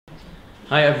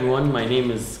Hi everyone, my name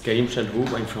is Karim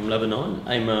Chalhoud. I'm from Lebanon.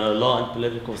 I'm a law and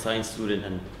political science student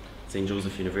at St.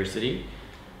 Joseph University.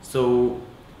 So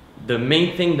the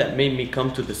main thing that made me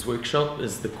come to this workshop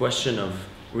is the question of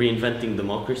reinventing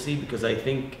democracy, because I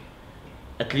think,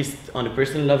 at least on a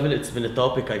personal level, it's been a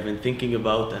topic I've been thinking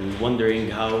about and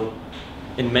wondering how,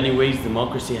 in many ways,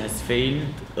 democracy has failed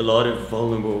a lot of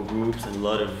vulnerable groups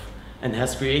and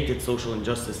has created social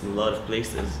injustice in a lot of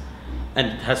places. And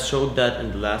it has showed that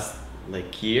in the last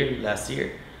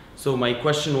year. So my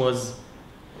question was,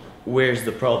 where's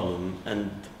the problem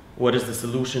and what is the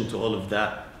solution to all of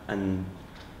that and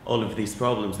all of these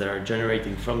problems that are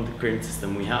generating from the current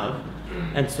system we have?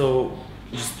 And so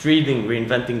just reading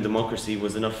Reinventing Democracy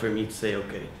was enough for me to say,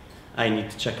 okay, I need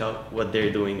to check out what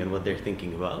they're doing and what they're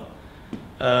thinking about.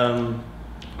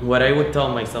 What I would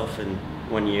tell myself in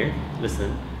 1 year,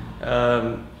 listen,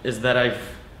 is that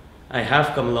I have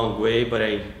come a long way,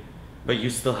 but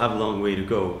you still have a long way to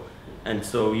go. And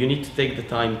so you need to take the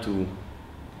time to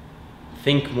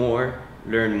think more,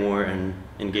 learn more, and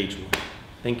engage more.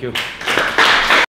 Thank you.